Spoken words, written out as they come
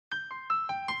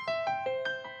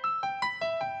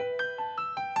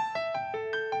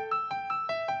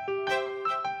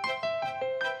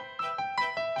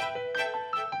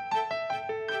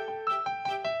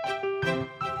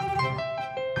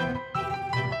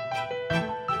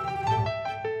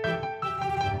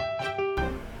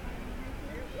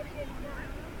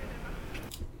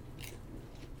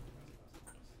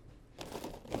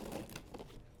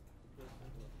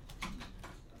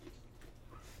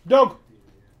Doug!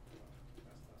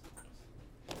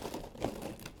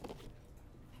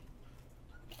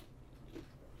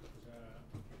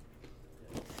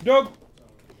 Doug!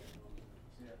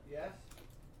 Yes?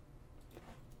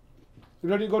 You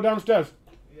ready to go downstairs?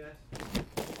 Yes.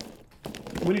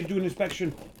 We need to do an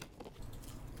inspection.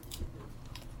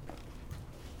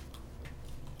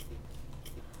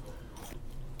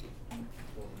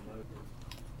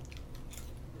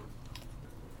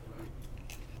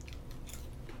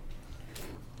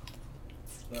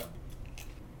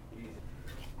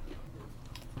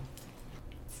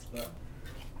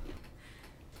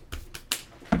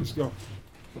 Let's go.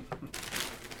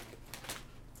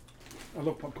 I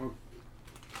love popcorn.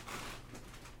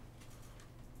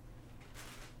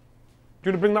 Do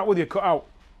you want to bring that with you, cut out?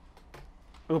 And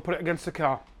we'll put it against the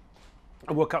car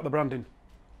and work out the branding.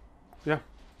 Yeah?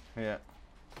 Yeah.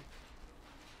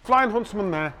 Flying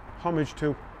Huntsman there, homage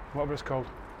to, whatever it's called.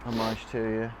 Homage to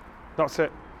you. That's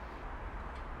it.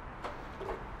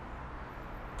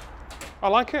 I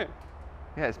like it.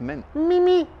 Yeah, it's mint.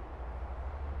 Mimi.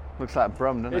 Looks like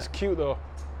Brum, doesn't It's it? cute though.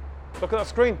 Look at that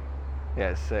screen.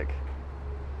 Yeah, it's sick.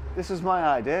 This was my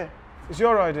idea. It's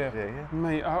your idea. Yeah, yeah.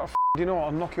 Mate, you know what?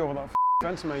 I'll knock you over that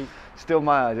fence, mate. Still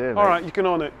my idea, mate. All right, you can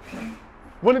own it.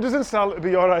 When it doesn't sell, it'll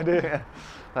be your idea. Yeah,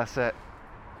 that's it.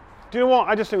 Do you know what?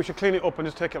 I just think we should clean it up and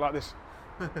just take it like this.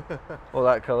 All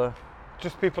that colour.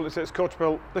 Just people that say it's coach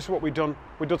built. This is what we've done.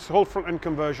 We did the whole front end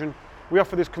conversion. We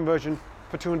offer this conversion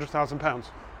for £200,000.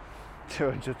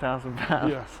 £200,000.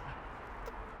 Yes.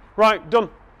 Right, done.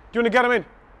 Do you want to get them in?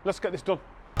 Let's get this done.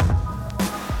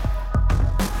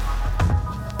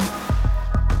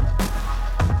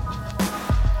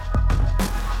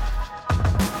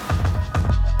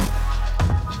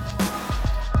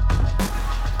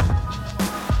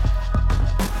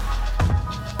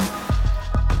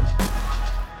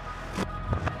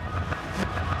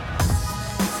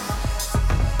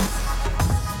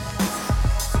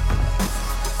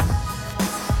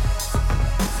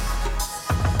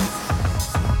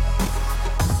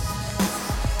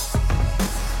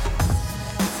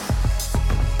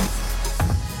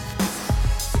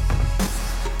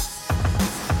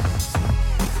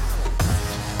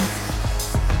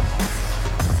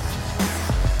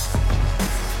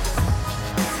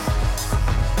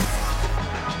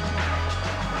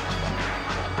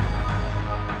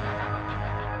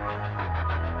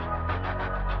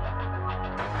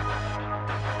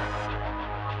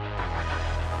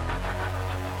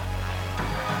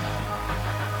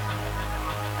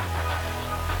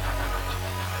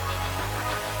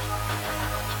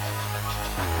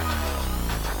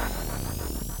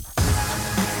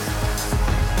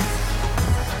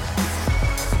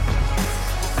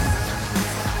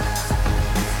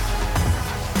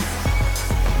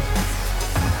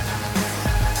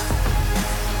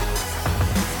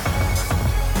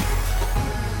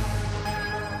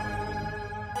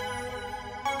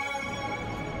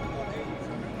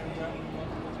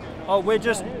 Oh,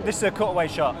 this is a cutaway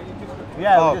shot.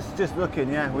 Yeah, we're just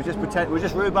looking, yeah. We're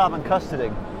just rhubarb and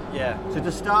custarding. Yeah. So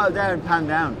just start there and pan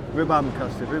down. Rhubarb and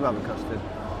custard, rhubarb and custard.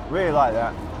 Really like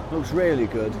that. Looks really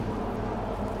good.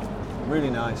 Really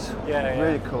nice. Yeah,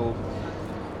 Really cool.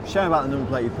 Shame about the number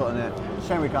plate you put on it.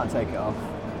 Shame we can't take it off.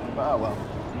 But oh well.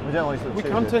 We don't want it to look We too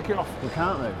can good. take it off. We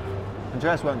can't though.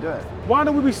 Andreas won't do it. Why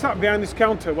don't we be sat behind this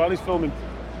counter while he's filming?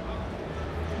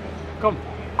 Come.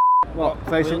 What?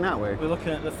 Facing that way? We're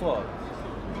looking at the floor.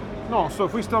 No, so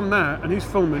if we stand there and he's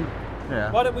filming.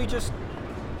 Yeah. Why don't we just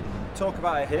talk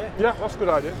about it here? Yeah, that's a good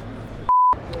idea.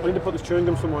 I need to put this chewing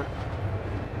gum somewhere.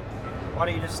 Why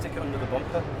don't you just stick it under the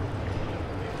bumper?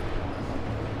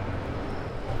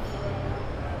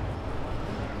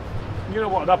 You know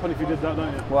what would happen if you did that,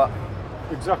 don't you? What?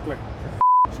 Exactly.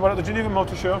 So we're at the Geneva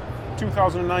Motor Show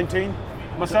 2019.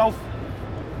 Myself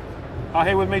are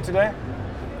here with me today.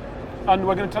 And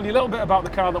we're going to tell you a little bit about the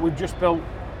car that we've just built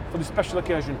for this special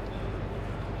occasion.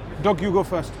 Doug, you go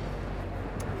first.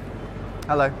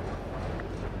 Hello.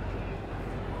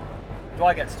 Do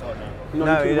I get to talk now?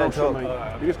 No, you don't talk. Mate.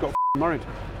 Alright. You just got married.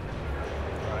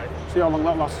 Right. See how long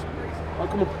that lasts. Oh,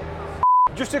 come on.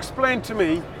 Just explain to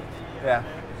me, Yeah.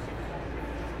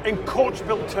 in coach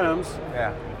built terms,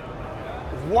 Yeah.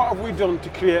 what have we done to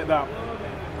create that?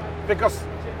 Because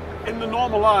in the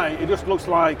normal eye, it just looks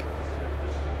like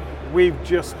we've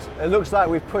just It looks like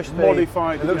we've pushed the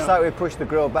modified. It looks yeah. like we've pushed the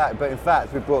grille back, but in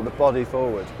fact we've brought the body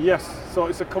forward. Yes, so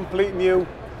it's a complete new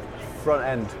Front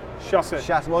end. chassis.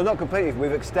 Chassis. Well, not completely.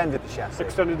 We've extended the chassis.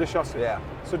 Extended the chassis. Yeah.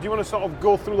 So do you want to sort of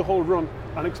go through the whole run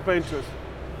and explain to us?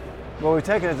 Well, we've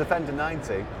taken a Defender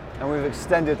 90 and we've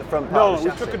extended the front part No, of the we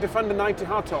chassis. took a Defender 90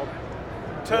 hardtop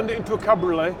turned it into a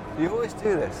cabriolet. You always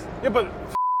do this. Yeah, but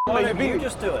Why mate, don't you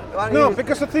just do it? Why don't no, you-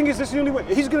 because the thing is, this is the only way.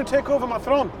 He's going to take over my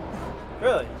throne.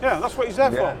 Really? Yeah, that's what he's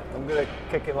there Yeah, for. I'm gonna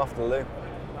kick him off the loo.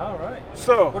 All right.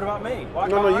 So, What about me? Why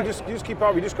no, can't no, I? you just keep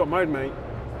out. We just got married, mate.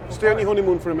 Stay on your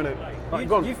honeymoon for a minute. Right,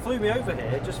 go on. You flew me over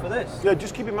here just for this. Yeah,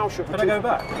 just keep your mouth shut. For Can I go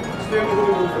back? Stay on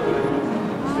your honeymoon for a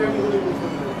minute. Stay on your honeymoon for a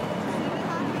minute.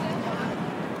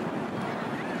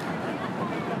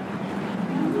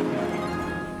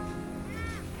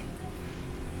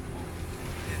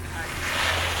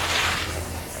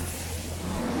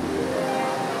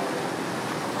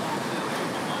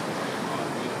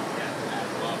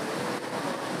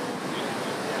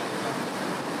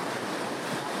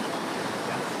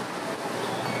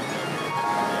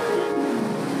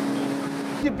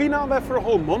 You've been out there for a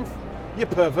whole month, you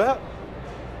pervert.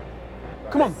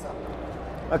 Come on.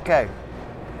 Okay,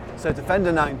 so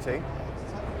Defender 90,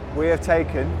 we have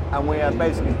taken and we have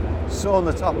basically sawn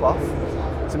the top off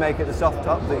to make it the soft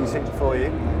top that you see before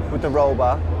you with the roll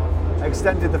bar,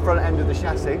 extended the front end of the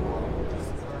chassis.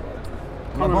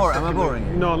 Am I boring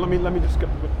you? No, let me just get.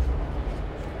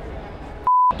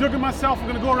 Doug and myself are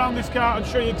going to go around this car and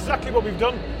show you exactly what we've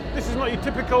done. This is not your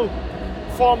typical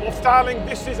form of styling.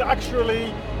 This is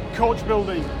actually coach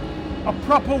building, a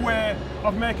proper way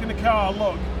of making the car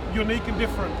look unique and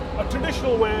different, a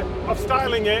traditional way of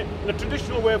styling it, and a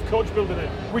traditional way of coach building it.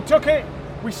 We took it,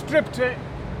 we stripped it,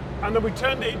 and then we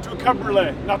turned it into a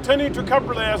cabriolet. Now, turning it into a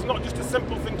cabriolet is not just a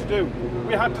simple thing to do.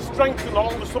 We had to strengthen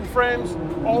all the subframes,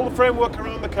 all the framework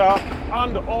around the car,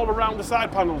 and all around the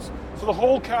side panels. So the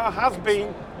whole car has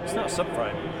been, It's not a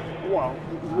subframe. well,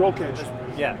 roll cage.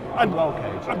 Yeah. And roll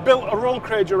cage. I built a roll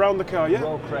cage around the car, yeah?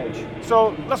 Roll cage.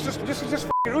 So let's just f***ing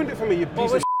ruined it for me, you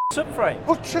piece of Subframe.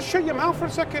 Oh, just shut your mouth for a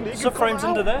second. You can come Subframe's out.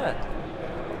 under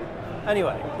there.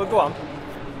 Anyway, but go on.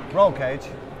 Roll cage.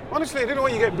 Honestly, I don't know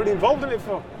what you get really involved in it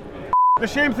for. The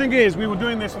shame thing is, we were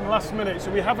doing this in the last minute,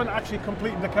 so we haven't actually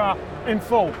completed the car in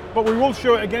full. But we will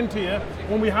show it again to you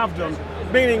when we have done,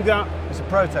 meaning that It's a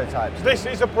prototype. this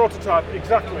is a prototype,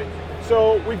 exactly.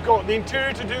 So we've got the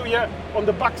interior to do yet on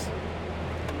the backs.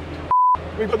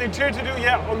 We've got the interior to do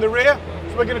yet on the rear,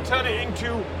 so we're going to turn it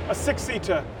into a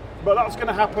 6-seater. But that's going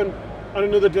to happen on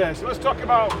another day. So let's talk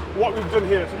about what we've done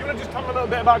here. So you want to just tell me a little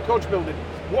bit about coach building.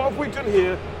 What have we done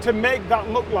here to make that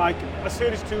look like a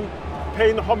Series 2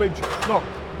 paying the homage? No,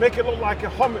 make it look like a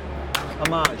homage.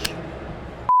 Homage.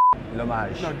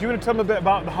 L'hommage. No, do you want to tell me a bit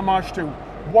about the homage to?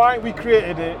 Why we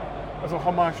created it as a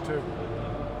homage to?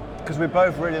 Because we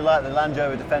both really like the Land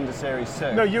Rover Defender Series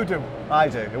 2. No, you do. I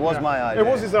do. It was Yeah. my idea. It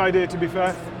was his idea, to be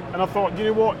fair. And I thought, you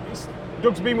know what?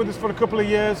 Doug's been with us for a couple of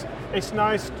years. It's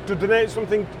nice to donate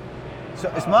something.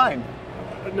 So it's mine.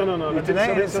 No. You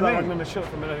donated it to me. I'm going to shut up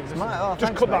for a minute. mine. Oh, Just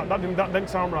thanks, cut mate. that didn't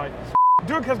sound right.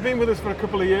 Doug has been with us for a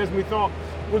couple of years, and we thought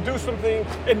we'll do something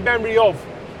in memory of.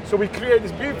 So we create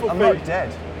this beautiful I'm thing. not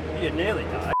dead. You nearly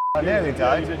died. I nearly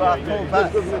died, you did, but yeah, I you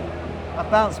pulled did. back. I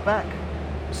bounced back.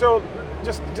 So,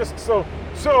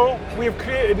 so we have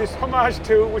created this homage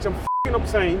to, which I'm f***ing up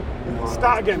saying.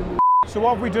 Start again. So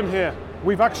what have we done here?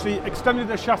 We've actually extended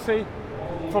the chassis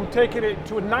from taking it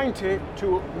to a 90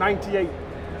 to 98,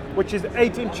 which is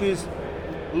 8 inches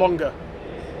longer.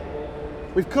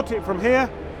 We've cut it from here,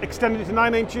 extended it to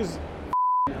 9 inches.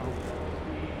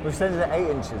 We've extended it 8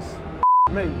 inches.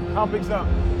 Mate, how big's that?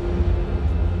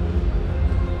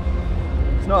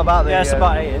 It's not about the. Yeah, it's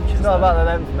about 8 inches. It's not about the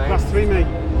length, mate. That's 3 mate.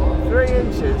 3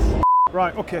 inches.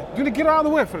 Right, okay. Do you want to get out of the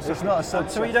way for a second? It's not a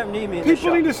subset. So you don't need me in the People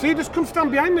shop. need to see, just come stand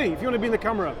behind me if you want to be in the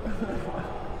camera.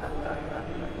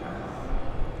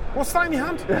 What's that in your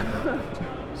hand?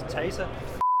 It's a taser.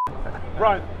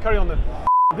 Right, carry on then.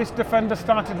 This Defender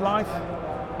started life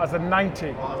as a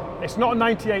 90. It's not a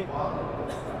 98. What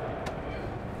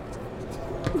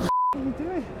are you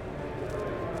doing?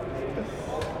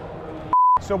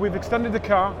 So we've extended the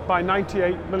car by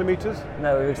 98 millimeters.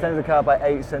 No, we've extended the car by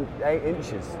 8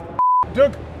 inches.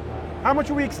 Doug, how much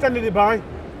have we extended it by?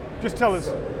 Just tell us.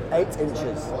 8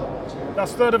 inches.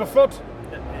 That's a third of a foot.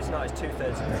 It's not, it's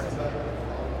 2/3.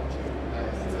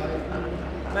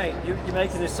 Mate, you're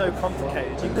making this so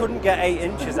complicated. You couldn't get 8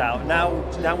 inches out. Now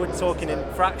we're talking in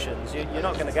fractions. You're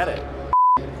not going to get it.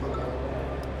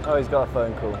 Oh, he's got a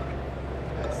phone call.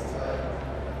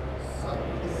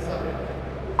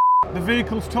 The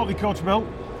vehicle's totally coach built.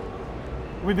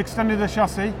 We've extended the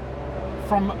chassis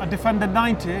from a Defender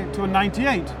 90 to a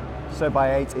 98. So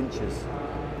by 8 inches,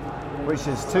 which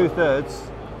is 2/3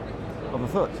 of a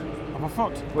foot, Of a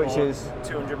foot. which Or is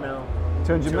 200 mil.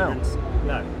 200 mil.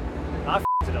 No. I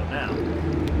f***ed it up now.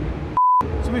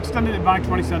 So we extended it by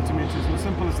 20 centimetres, as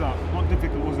simple as that. Not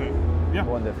difficult, was it? Yeah.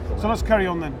 More difficult. So let's carry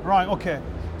on then. Right, okay.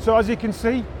 So as you can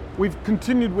see, we've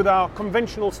continued with our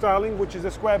conventional styling, which is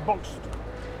a square boxed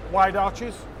wide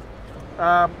arches.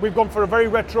 We've gone for a very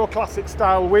retro classic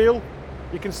style wheel.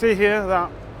 You can see here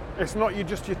that it's not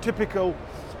just your typical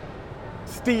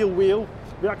steel wheel.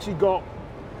 We actually got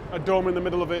a dome in the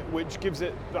middle of it, which gives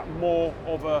it that more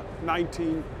of a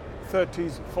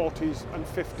 1930s, 40s and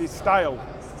 50s style.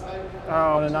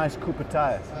 On a nice Cooper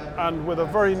tyre. And with a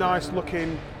very nice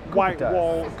looking white tyre.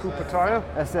 wall Cooper tyre.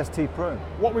 SST Pro.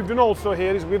 What we've done also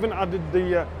here is we haven't added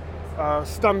the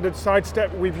standard side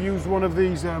step. We've used one of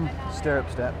these, Stirrup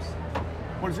steps.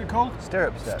 what is it called?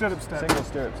 Stirrup steps. Stirrup steps. Single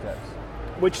stirrup steps.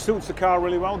 Which suits the car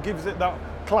really well, gives it that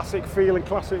classic feel and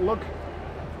classic look.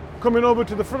 Coming over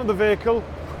to the front of the vehicle,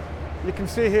 you can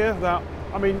see here that,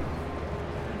 I mean,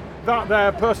 that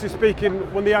there, personally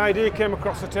speaking, when the idea came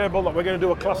across the table that we're going to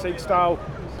do a classic style,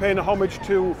 paying a homage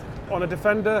to on a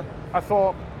Defender, I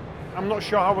thought, I'm not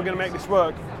sure how we're going to make this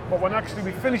work, but when actually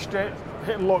we finished it,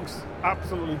 it looks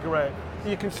absolutely great.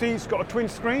 You can see it's got a twin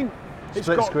screen. It's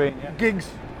Split got screen, yeah. gigs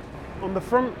on the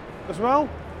front as well.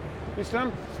 You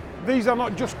understand? These are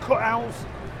not just cutouts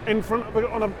in front of it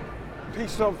on a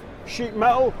piece of sheet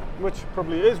metal, which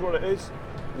probably is what it is.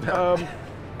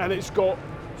 And it's got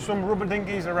some rubber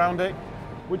dinghies around it,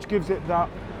 which gives it that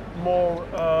more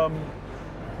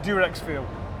Durex feel.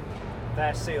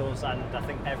 They're seals, and I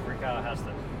think every car has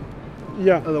them.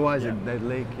 Yeah. Otherwise they'd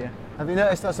leak, yeah. Have you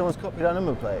noticed that someone's copied our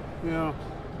number plate? Yeah.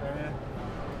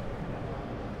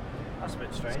 That's a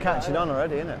bit strange. It's catching on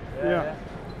already, isn't it? Yeah.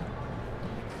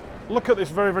 Look at this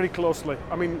very, very closely.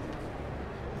 I mean,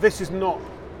 this is not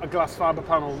a glass fibre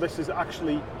panel. This is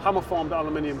actually hammer formed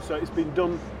aluminium, so it's been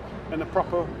done in a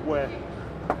proper way.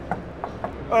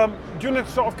 Do you want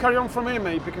to sort of carry on from here,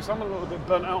 mate? Because I'm a little bit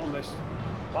burnt out on this.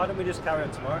 Why don't we just carry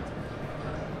on tomorrow?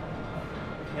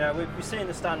 Yeah, we'll be seeing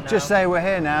the stand now. Just say we're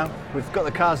here now. We've got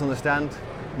the cars on the stand,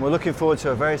 and we're looking forward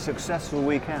to a very successful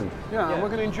weekend. Yeah, and we're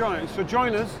going to enjoy it. So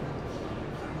join us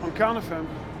on Kahn FM.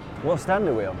 What stand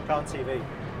are we on? Kahn TV.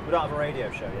 We don't have a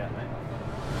radio show yet, mate.